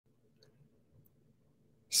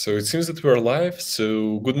So it seems that we are live.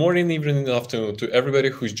 So good morning, evening, and afternoon to everybody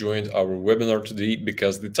who's joined our webinar today,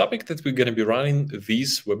 because the topic that we're going to be running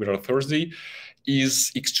this webinar Thursday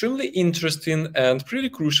is extremely interesting and pretty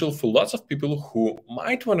crucial for lots of people who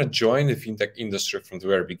might want to join the fintech industry from the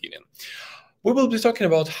very beginning. We will be talking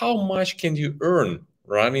about how much can you earn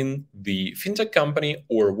running the fintech company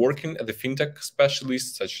or working as a fintech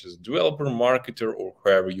specialist, such as developer, marketer, or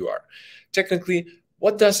whoever you are. Technically,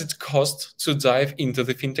 what does it cost to dive into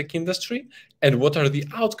the fintech industry? And what are the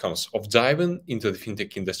outcomes of diving into the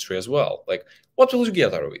fintech industry as well? Like, what will you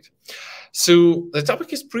get out of it? So the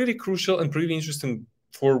topic is pretty crucial and pretty interesting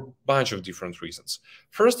for a bunch of different reasons.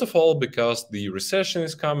 First of all, because the recession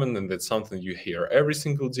is coming, and that's something you hear every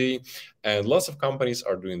single day. And lots of companies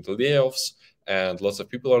are doing the layoffs, and lots of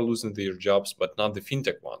people are losing their jobs, but not the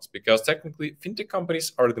fintech ones, because technically fintech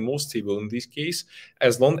companies are the most stable in this case,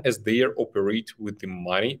 as long as they operate with the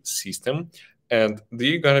money system, and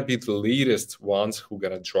they're gonna be the latest ones who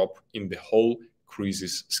gonna drop in the whole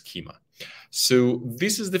crisis schema. So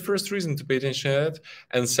this is the first reason to pay attention to it.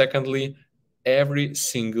 And secondly, every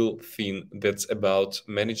single thing that's about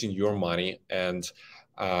managing your money and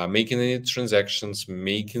making any transactions,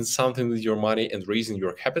 making something with your money and raising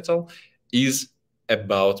your capital is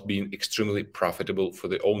about being extremely profitable for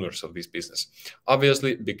the owners of this business.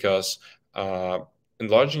 Obviously, because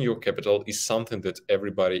enlarging your capital is something that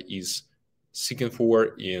everybody is seeking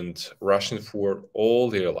for and rushing for all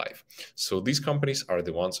their life. So these companies are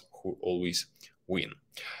the ones who always win.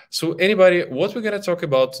 So anybody, what we're going to talk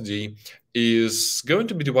about today is going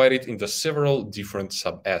to be divided into several different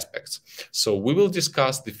sub-aspects. So we will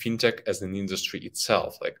discuss the fintech as an industry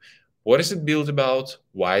itself, like what is it built about,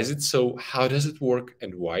 why is it so, how does it work,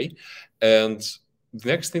 and why. And the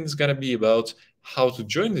next thing is going to be about how to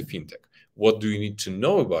join the fintech. What do you need to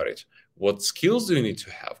know about it? What skills do you need to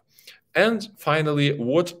have? And finally,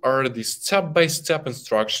 what are the step-by-step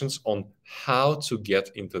instructions on how to get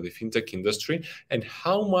into the fintech industry and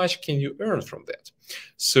how much can you earn from that?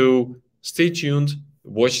 So stay tuned,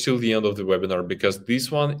 watch till the end of the webinar, because this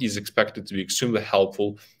one is expected to be extremely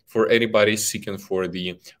helpful for anybody seeking for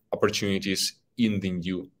the opportunities in the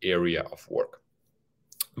new area of work.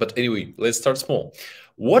 But anyway, let's start small.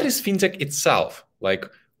 What is fintech itself? Like,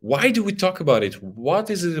 why do we talk about it? What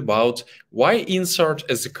is it about? Why Insert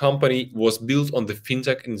as a company was built on the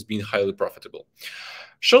fintech and has been highly profitable?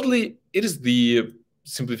 Shortly, it is the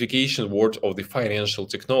simplification word of the financial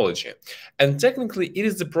technology. And technically, it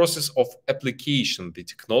is the process of application the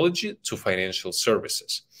technology to financial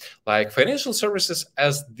services. Like financial services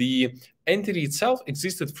as the entity itself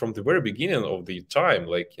existed from the very beginning of the time.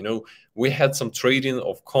 Like, we had some trading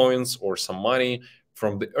of coins or some money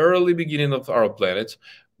from the early beginning of our planet,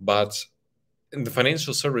 but the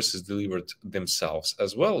financial services delivered themselves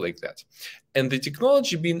as well like that. And the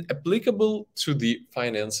technology being applicable to the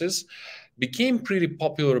finances became pretty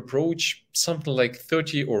popular approach something like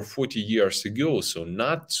 30 or 40 years ago, so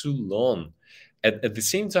not too long. At the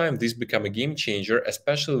same time, this became a game changer,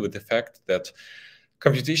 especially with the fact that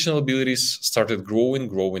computational abilities started growing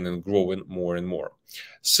more and more.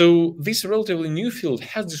 So this relatively new field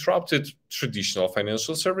has disrupted traditional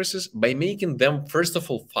financial services by making them, first of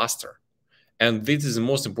all, faster. And this is the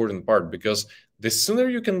most important part, because the sooner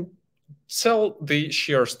you can sell the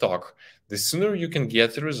share stock, the sooner you can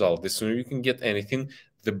get the result, the sooner you can get anything,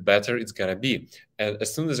 the better it's going to be. And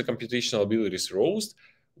as soon as the computational abilities rose,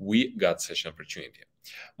 we got such an opportunity.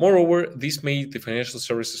 Moreover, this made the financial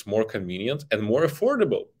services more convenient and more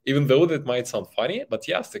affordable, even though that might sound funny, but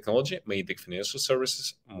yes, technology made the financial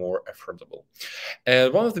services more affordable.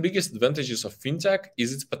 And one of the biggest advantages of fintech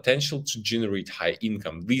is its potential to generate high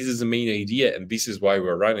income. This is the main idea, and this is why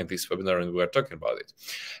we're running this webinar and we're talking about it.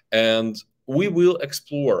 And we will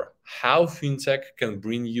explore how fintech can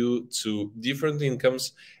bring you to different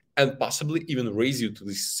incomes and possibly even raise you to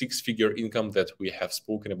the six-figure income that we have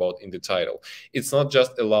spoken about in the title. It's not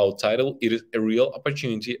just a loud title, it is a real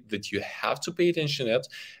opportunity that you have to pay attention at.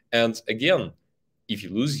 And again, if you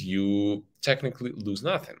lose, you technically lose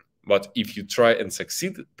nothing. But if you try and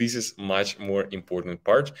succeed, this is much more important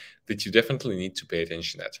part that you definitely need to pay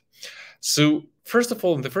attention at. So first of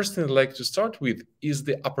all, the first thing I'd like to start with is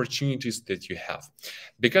the opportunities that you have.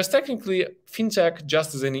 Because technically, fintech,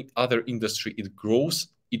 just as any other industry, it grows,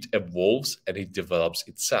 it evolves, and it develops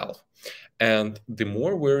itself. And the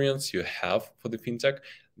more variants you have for the fintech,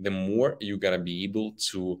 the more you're going to be able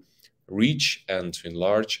to reach and to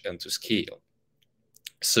enlarge and to scale.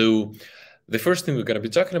 So the first thing we're going to be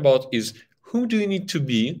talking about is who do you need to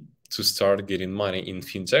be to start getting money in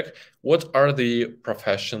fintech? What are the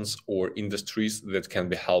professions or industries that can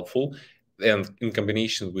be helpful? and in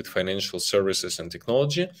combination with financial services and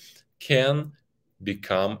technology, can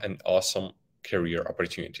become an awesome career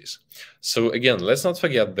opportunities. So again, let's not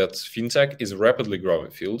forget that fintech is a rapidly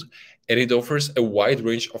growing field, and it offers a wide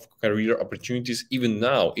range of career opportunities even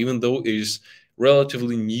now, even though it is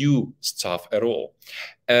relatively new stuff at all.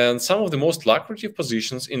 And some of the most lucrative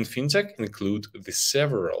positions in fintech include the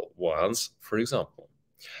several ones. For example,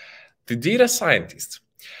 the data scientist.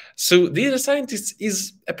 So data scientist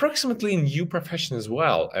is approximately a new profession as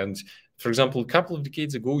well. And for example, a couple of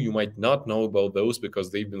decades ago, you might not know about those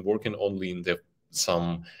because they've been working only in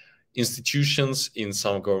some institutions, in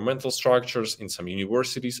some governmental structures, in some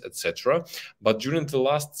universities, etc. But during the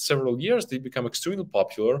last several years, they become extremely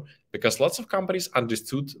popular because lots of companies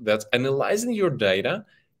understood that analyzing your data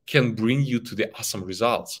can bring you to the awesome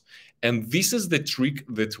results. And this is the trick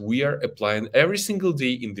that we are applying every single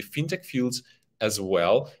day in the fintech fields as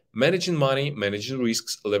well, managing money, managing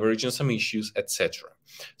risks, leveraging some issues, etc.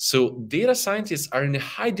 So data scientists are in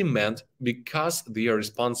high demand because they are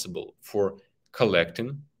responsible for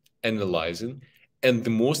collecting, analyzing, and the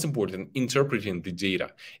most important, interpreting the data.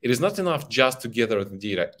 It is not enough just to gather the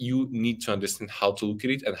data. You need to understand how to look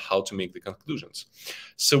at it and how to make the conclusions.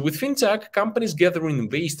 So with fintech, companies gather in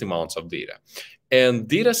vast amounts of data, and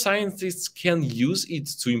data scientists can use it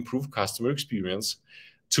to improve customer experience,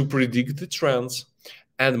 to predict the trends,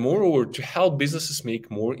 and moreover, to help businesses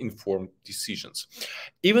make more informed decisions.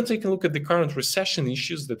 Even taking a look at the current recession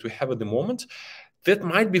issues that we have at the moment, that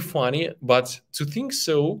might be funny, but to think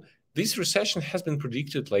so, this recession has been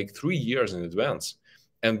predicted like 3 years in advance.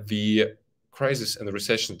 And the crisis and the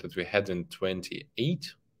recession that we had in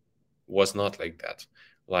 2008 was not like that.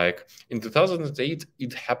 Like in 2008,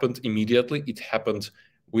 it happened immediately. It happened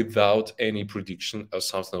without any prediction or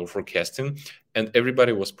something or forecasting, and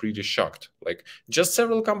everybody was pretty shocked. Like just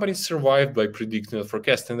several companies survived by predicting and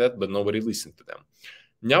forecasting that, but nobody listened to them.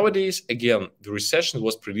 Nowadays, again, the recession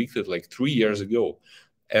was predicted like 3 years ago,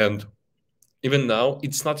 and even now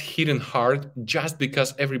it's not hitting hard just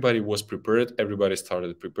because everybody was prepared, everybody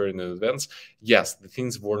started preparing in advance. Yes, the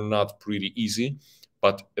things were not pretty easy,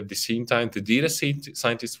 but at the same time, the data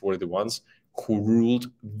scientists were the ones who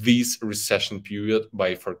ruled this recession period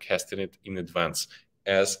by forecasting it in advance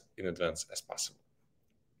as possible.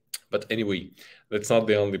 But anyway, that's not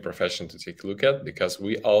the only profession to take a look at, because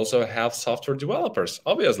we also have software developers,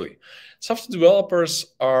 obviously. Software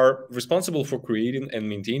developers are responsible for creating and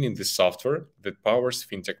maintaining the software that powers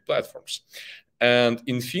fintech platforms. And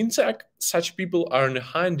in fintech, such people are in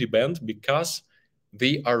high demand because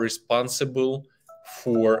they are responsible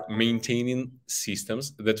for maintaining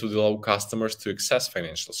systems that would allow customers to access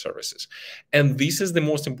financial services. And this is the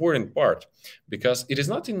most important part, because it is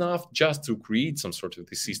not enough just to create some sort of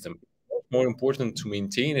the system. It's more important to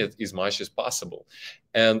maintain it as much as possible.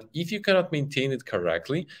 And if you cannot maintain it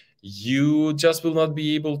correctly, you just will not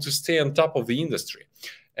be able to stay on top of the industry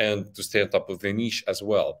and to stay on top of the niche as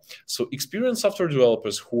well. So experienced software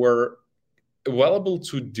developers who are available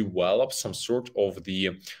to develop some sort of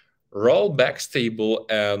the rollback stable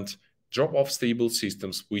and drop-off stable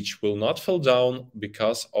systems which will not fall down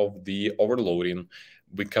because of the overloading,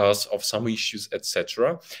 because of some issues,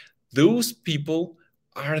 etc. Those people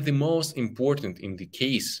are the most important in the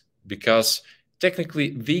case, because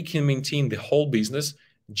technically they can maintain the whole business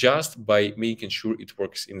just by making sure it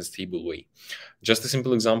works in a stable way. Just a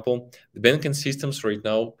simple example, the banking systems right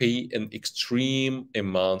now pay an extreme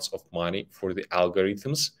amounts of money for the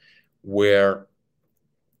algorithms where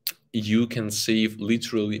you can save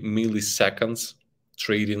literally milliseconds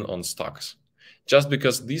trading on stocks, just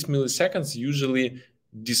because these milliseconds usually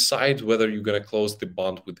decide whether you're going to close the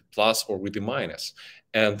bond with the plus or with the minus.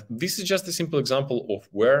 And this is just a simple example of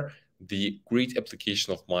where the great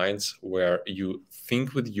application of minds, where you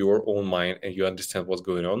think with your own mind and you understand what's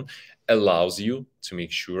going on, allows you to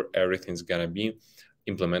make sure everything's going to be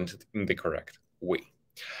implemented in the correct way.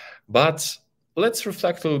 But let's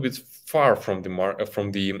reflect a little bit far from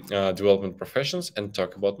the development professions and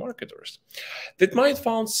talk about marketers. That might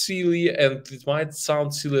sound silly, and it might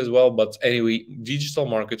sound silly as well, but anyway, digital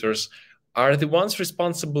marketers are the ones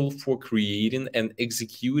responsible for creating and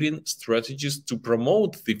executing strategies to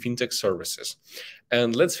promote the fintech services.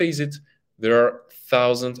 And let's face it, there are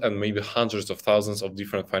thousands and maybe hundreds of thousands of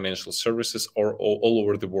different financial services all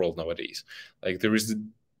over the world nowadays. Like there is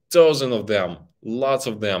dozen of them, lots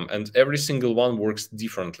of them, and every single one works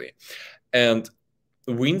differently. And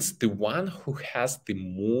wins the one who has the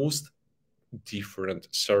most different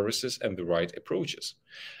services and the right approaches.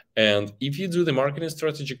 And if you do the marketing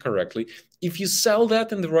strategy correctly, if you sell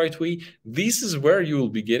that in the right way, this is where you will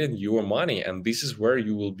be getting your money, and this is where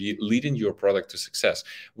you will be leading your product to success.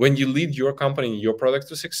 When you lead your company and your product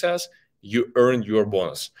to success, you earn your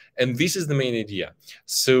bonus. And this is the main idea.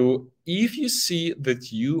 So if you see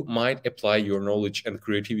that you might apply your knowledge and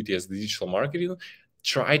creativity as digital marketing,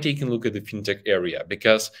 try taking a look at the fintech area,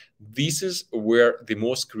 because this is where the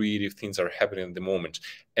most creative things are happening at the moment.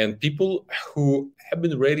 And people who have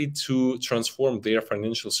been ready to transform their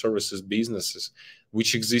financial services businesses,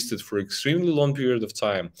 which existed for extremely long period of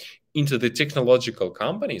time, into the technological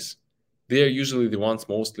companies, they are usually the ones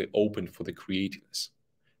mostly open for the creativeness.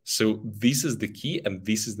 So this is the key, and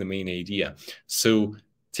this is the main idea. So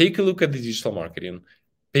take a look at the digital marketing,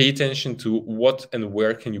 pay attention to what and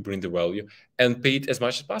where can you bring the value, and pay it as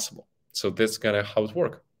much as possible. So that's kind of how it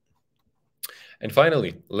works. And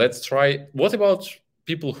finally, let's try, what about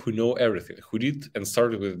people who know everything, who did and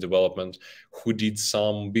started with development, who did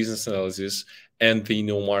some business analysis, and they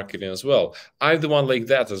know marketing as well. I'm the one like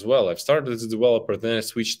that as well. I've started as a developer, then I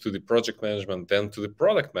switched to the project management, then to the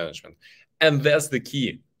product management. And that's the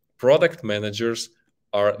key. Product managers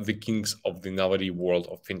are the kings of the innovative world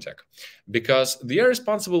of fintech, because they are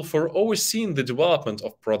responsible for overseeing the development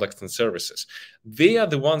of products and services. They are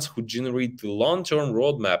the ones who generate the long-term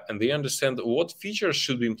roadmap, and they understand what features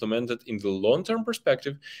should be implemented in the long-term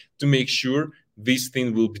perspective to make sure this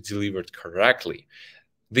thing will be delivered correctly.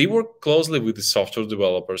 They work closely with the software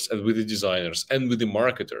developers and with the designers and with the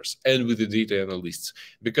marketers and with the data analysts,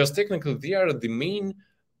 because technically they are the main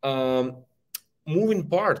moving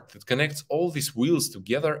part that connects all these wheels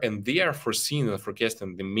together, and they are foreseeing and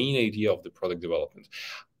forecasting the main idea of the product development.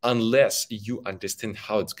 Unless you understand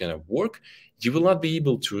how it's going to work, you will not be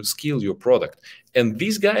able to scale your product. And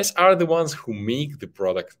these guys are the ones who make the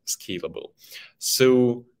product scalable.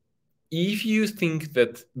 So if you think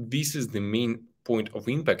that this is the main point of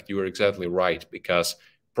impact, you are exactly right, because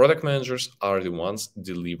product managers are the ones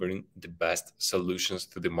delivering the best solutions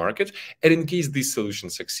to the market. And in case these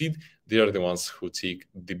solutions succeed, they are the ones who take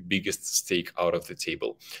the biggest stake out of the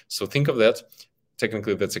table. So think of that.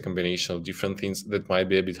 Technically, that's a combination of different things that might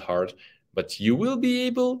be a bit hard, but you will be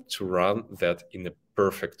able to run that in a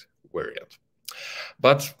perfect variant.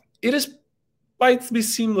 But it is might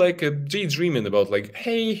seem like a daydreaming about like,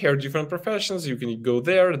 hey, here are different professions, you can go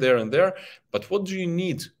there, there, and there. But what do you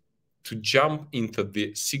need to jump into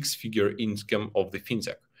the six-figure income of the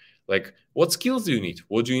fintech? Like, what skills do you need?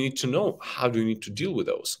 What do you need to know? How do you need to deal with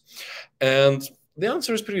those? And the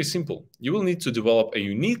answer is pretty simple. You will need to develop a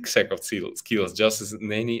unique set of skills, just as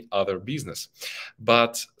in any other business.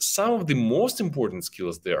 But some of the most important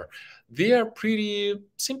skills there, they are pretty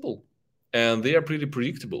simple and they are pretty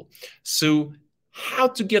predictable. So how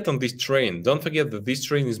to get on this train? Don't forget that this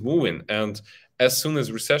train is moving, and as soon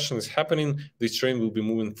as recession is happening, this train will be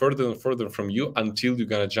moving further and further from you until you're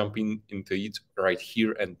going to jump into it right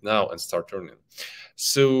here and now and start earning.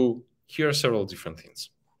 So here are several different things.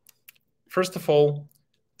 First of all,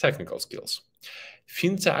 technical skills.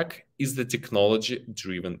 Fintech is the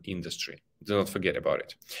technology-driven industry. Do not forget about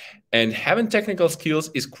it. And having technical skills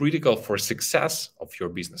is critical for success of your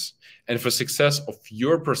business and for success of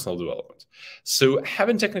your personal development. So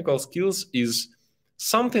having technical skills is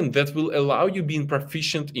something that will allow you being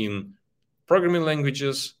proficient in programming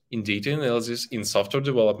languages, in data analysis, in software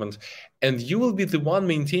development, and you will be the one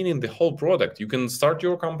maintaining the whole product. You can start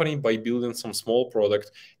your company by building some small product,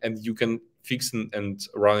 and you can fix and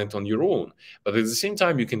run it on your own. But at the same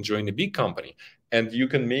time, you can join a big company, and you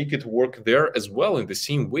can make it work there as well in the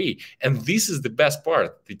same way. And this is the best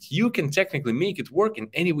part, that you can technically make it work in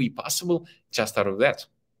any way possible just out of that.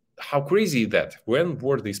 How crazy is that? When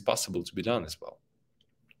were these possible to be done as well?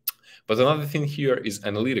 But another thing here is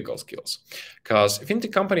analytical skills, because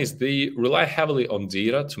fintech companies, they rely heavily on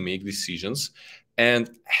data to make decisions, and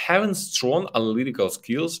having strong analytical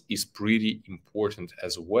skills is pretty important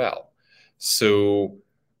as well. So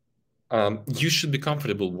you should be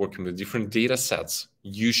comfortable working with different data sets.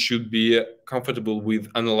 You should be comfortable with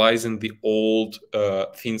analyzing the old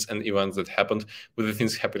things and events that happened with the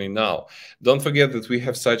things happening now. Don't forget that we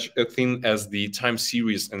have such a thing as the time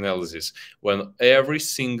series analysis, when every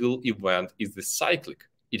single event is the cyclic.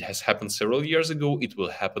 It has happened several years ago. It will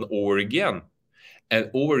happen over again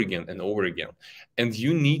and over again and over again. And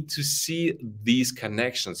you need to see these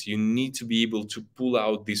connections. You need to be able to pull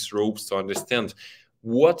out these ropes to understand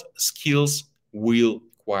what skills will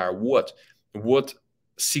acquire what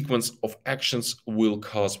sequence of actions will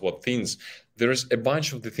cause what things. There's a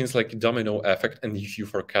bunch of the things like domino effect, and if you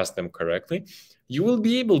forecast them correctly, you will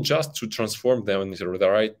be able just to transform them into the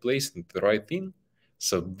right place, into the right thing.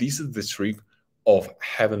 So this is the trick of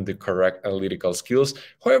having the correct analytical skills,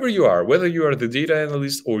 whoever you are, whether you are the data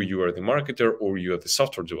analyst or you are the marketer or you are the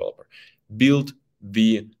software developer. Build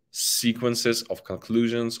the sequences of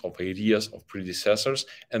conclusions, of ideas, of predecessors,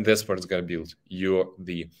 and that's what it's going to build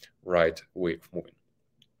the right way of moving.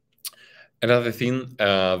 Another thing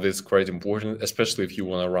that's quite important, especially if you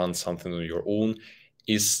want to run something on your own,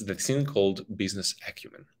 is the thing called business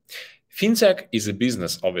acumen. Fintech is a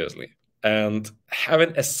business, obviously, and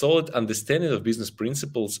having a solid understanding of business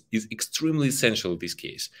principles is extremely essential in this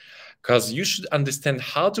case, because you should understand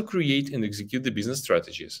how to create and execute the business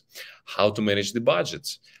strategies, how to manage the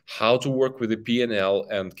budgets, how to work with the P&L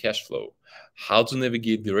and cash flow, how to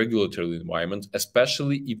navigate the regulatory environment,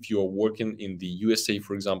 especially if you are working in the USA,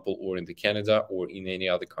 for example, or in the Canada or in any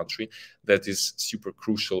other country that is super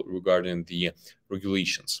crucial regarding the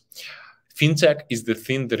regulations. Fintech is the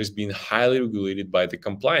thing that is being highly regulated by the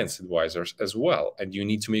compliance advisors as well, and you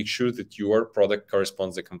need to make sure that your product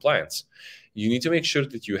corresponds to compliance. You need to make sure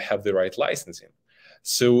that you have the right licensing.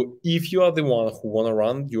 So if you are the one who want to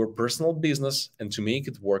run your personal business and to make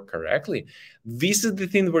it work correctly, this is the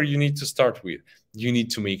thing where you need to start with. You need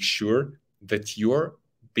to make sure that your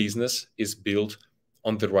business is built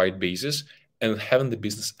on the right basis, and having the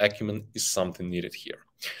business acumen is something needed here.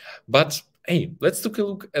 But hey, let's take a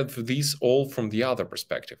look at this all from the other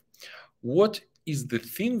perspective. What is the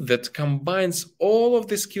thing that combines all of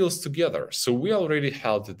the skills together? So we already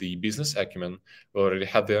had the business acumen, we already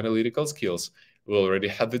had the analytical skills, we already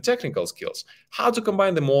had the technical skills. How to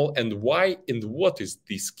combine them all, and why and what is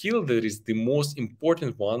the skill that is the most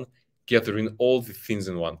important one, gathering all the things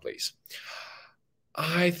in one place?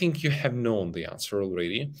 I think you have known the answer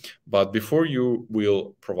already, but before you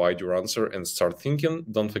will provide your answer and start thinking,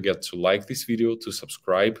 don't forget to like this video, to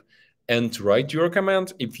subscribe, and to write your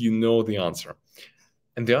comment if you know the answer.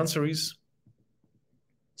 And the answer is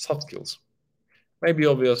soft skills. Maybe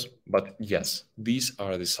obvious, but yes, these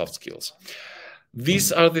are the soft skills.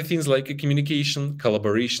 These are the things like communication,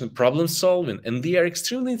 collaboration, problem solving, and they are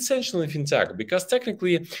extremely essential in fintech because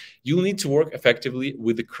technically you'll need to work effectively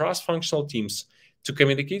with the cross-functional teams to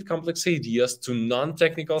communicate complex ideas to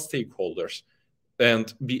non-technical stakeholders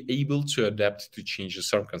and be able to adapt to changing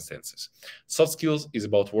circumstances. Soft skills is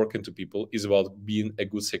about working to people, is about being a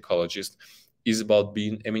good psychologist, is about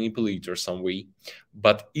being a manipulator some way,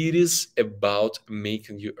 but it is about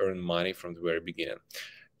making you earn money from the very beginning.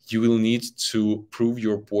 You will need to prove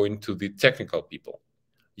your point to the technical people.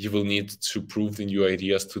 You will need to prove the new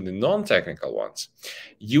ideas to the non-technical ones.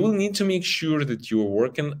 You will need to make sure that you are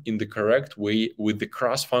working in the correct way with the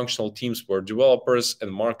cross-functional teams where developers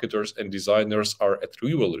and marketers and designers are at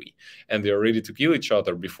rivalry and they are ready to kill each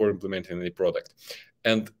other before implementing any product.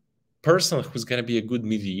 And person who's going to be a good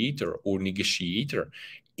mediator or negotiator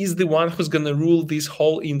is the one who's going to rule this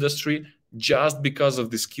whole industry just because of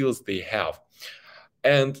the skills they have.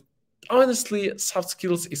 And honestly, soft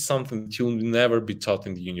skills is something that you'll never be taught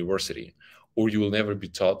in the university, or you will never be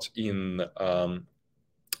taught in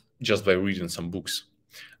just by reading some books.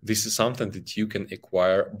 This is something that you can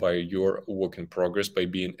acquire by your work in progress, by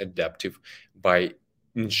being adaptive, by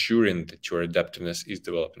ensuring that your adaptiveness is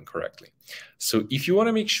developing correctly. So if you want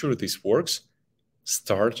to make sure this works,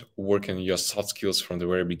 start working on your soft skills from the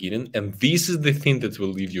very beginning. And this is the thing that will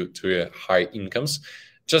lead you to high incomes.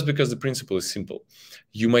 Just because the principle is simple.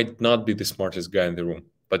 You might not be the smartest guy in the room,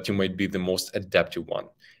 but you might be the most adaptive one.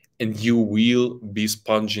 And you will be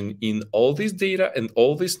sponging in all this data and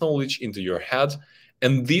all this knowledge into your head.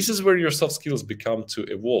 And this is where your soft skills become to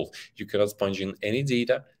evolve. You cannot sponge in any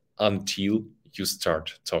data until you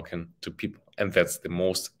start talking to people. And that's the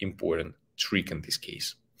most important trick in this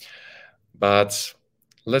case. But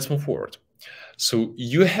let's move forward. So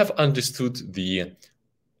you have understood the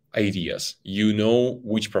ideas, you know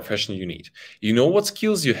which profession you need, you know what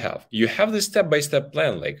skills you have the step-by-step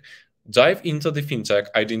plan, like dive into the fintech,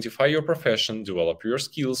 identify your profession, develop your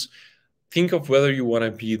skills, think of whether you want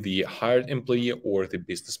to be the hired employee or the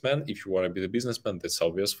businessman. If you want to be the businessman, that's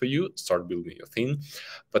obvious for you, start building your thing.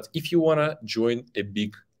 But if you want to join a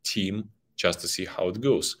big team just to see how it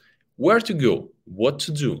goes, where to go, what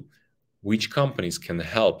to do, which companies can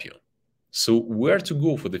help you, so where to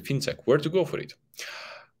go for the fintech, where to go for it.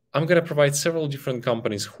 I'm going to provide several different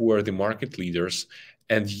companies who are the market leaders,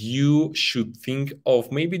 and you should think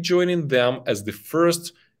of maybe joining them as the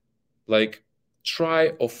first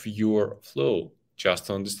try of your flow, just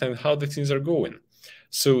to understand how the things are going.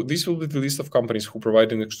 So this will be the list of companies who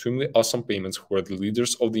provide an extremely awesome payments, who are the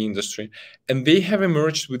leaders of the industry, and they have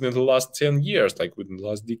emerged within the last 10 years, like within the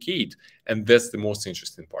last decade, and that's the most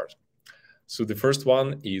interesting part. So the first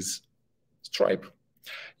one is Stripe.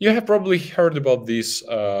 You have probably heard about this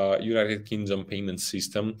United Kingdom payment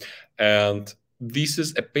system, and this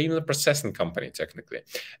is a payment processing company technically.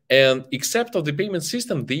 And except of the payment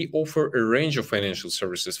system, they offer a range of financial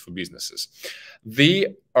services for businesses.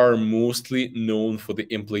 They are mostly known for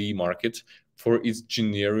the employee market for its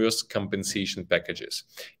generous compensation packages.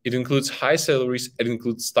 It includes high salaries, it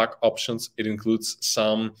includes stock options, it includes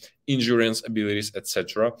some insurance abilities,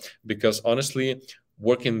 etc. Because honestly,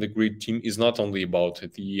 working in the great team is not only about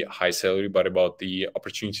the high salary, but about the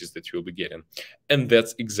opportunities that you'll be getting. And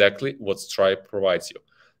that's exactly what Stripe provides you.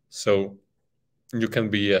 So you can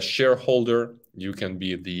be a shareholder, you can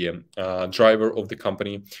be the driver of the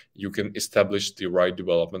company, you can establish the right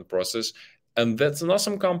development process. And that's an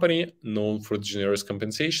awesome company known for generous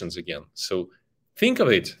compensations again. So think of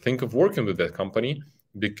it, think of working with that company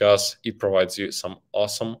because it provides you some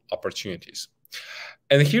awesome opportunities.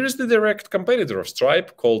 And here's the direct competitor of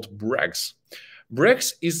Stripe called Brex.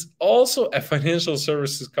 Brex is also a financial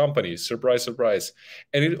services company, surprise, surprise,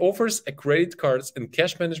 and it offers a credit cards and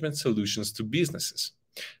cash management solutions to businesses.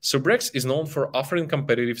 So Brex is known for offering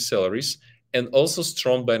competitive salaries and also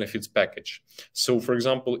strong benefits package. So for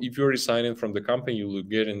example, if you're resigning from the company, you will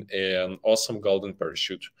get an awesome golden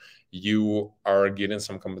parachute. You are getting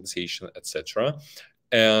some compensation, etc.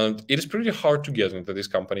 And it is pretty hard to get into this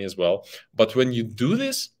company as well. But when you do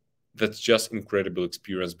this, that's just incredible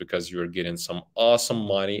experience because you're getting some awesome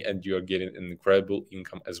money and you're getting an incredible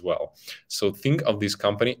income as well. So think of this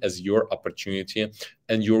company as your opportunity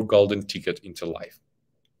and your golden ticket into life.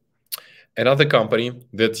 Another company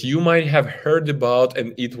that you might have heard about,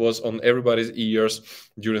 and it was on everybody's ears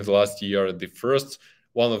during the last year,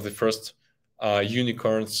 one of the first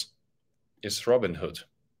unicorns is Robinhood.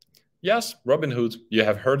 Yes, Robinhood, you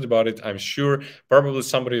have heard about it, I'm sure. Probably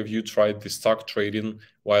somebody of you tried the stock trading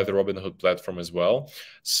via the Robinhood platform as well.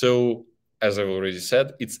 So, as I've already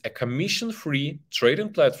said, it's a commission-free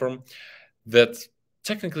trading platform that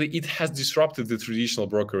technically it has disrupted the traditional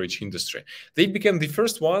brokerage industry. They became the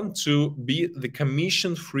first one to be the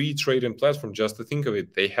commission-free trading platform. Just to think of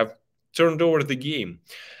it, they have turned over the game.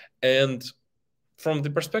 And from the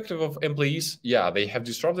perspective of employees, yeah, they have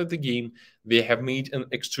disrupted the game. They have made an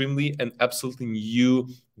absolutely new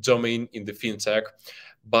domain in the fintech.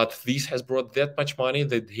 But this has brought that much money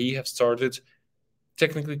that they have started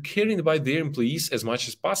technically caring about their employees as much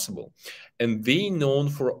as possible. And they known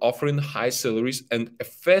for offering high salaries and a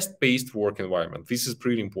fast-paced work environment. This is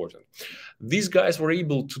pretty important. These guys were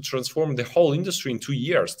able to transform the whole industry in 2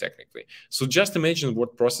 years, technically. So just imagine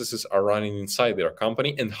what processes are running inside their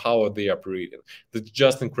company and how are they operating. That's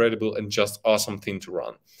just incredible and just awesome thing to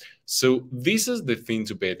run. So this is the thing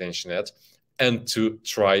to pay attention at and to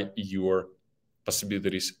try your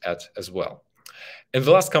possibilities at as well. And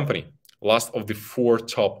the last company, last of the 4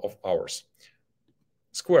 top of ours,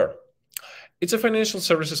 Square. It's a financial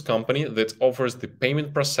services company that offers the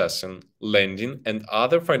payment processing, lending, and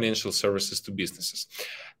other financial services to businesses.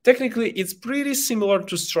 Technically, it's pretty similar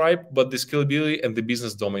to Stripe, but the scalability and the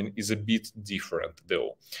business domain is a bit different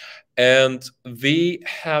though. And they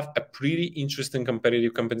have a pretty interesting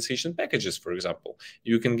competitive compensation packages, for example.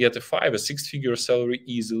 You can get a 5 or 6-figure salary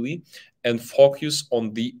easily and focus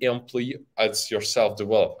on the employee as your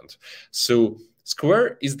self-development. So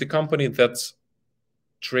Square is the company that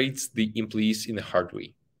traits the employees in a hard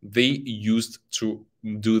way. They used to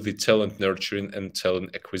do the talent nurturing and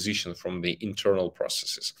talent acquisition from the internal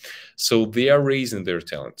processes. So they are raising their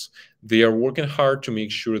talents. They are working hard to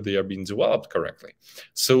make sure they are being developed correctly.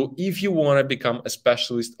 So if you want to become a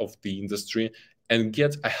specialist of the industry and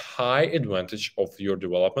get a high advantage of your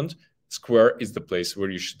development, Square is the place where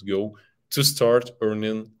you should go to start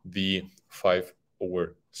earning the 5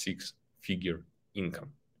 or 6-figure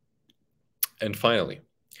income. And finally,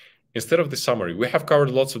 instead of the summary, we have covered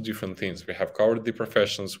lots of different things. We have covered the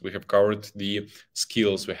professions, we have covered the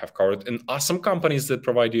skills, we have covered an awesome companies that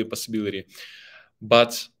provide you a possibility.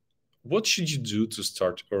 But what should you do to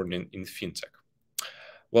start earning in fintech?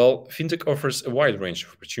 Well, fintech offers a wide range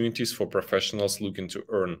of opportunities for professionals looking to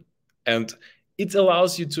earn. And it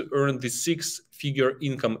allows you to earn the 6-figure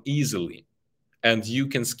income easily. And you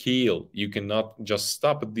can scale. You cannot just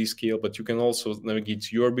stop at this scale, but you can also navigate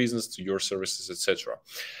to your business, to your services, etc.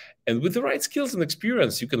 And with the right skills and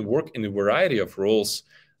experience, you can work in a variety of roles,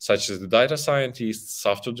 such as the data scientists,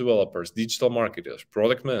 software developers, digital marketers,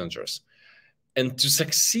 product managers. And to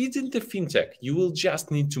succeed in the fintech, you will just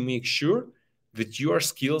need to make sure that your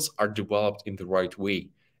skills are developed in the right way.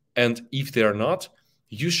 And if they are not,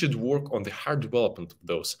 you should work on the hard development of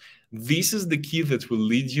those. This is the key that will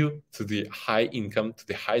lead you to the high income, to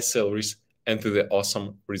the high salaries, and to the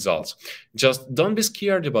awesome results. Just don't be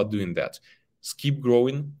scared about doing that. keep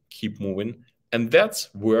growing, keep moving, and that's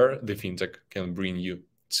where the fintech can bring you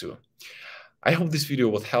to. I hope this video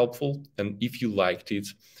was helpful, and if you liked it,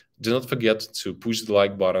 do not forget to push the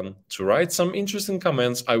like button, to write some interesting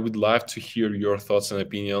comments. I would love to hear your thoughts and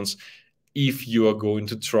opinions. If you are going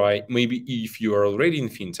to try, maybe if you are already in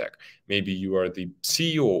fintech, maybe you are the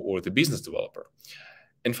CEO or the business developer.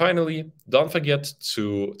 And finally, don't forget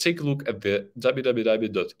to take a look at the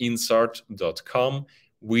www.insart.com.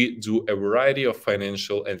 We do a variety of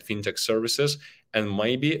financial and fintech services, and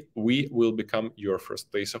maybe we will become your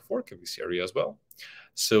first place of work in this area as well.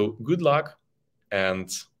 So good luck,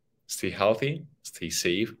 and stay healthy, stay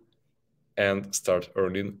safe, and start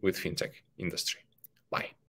earning with fintech industry. Bye.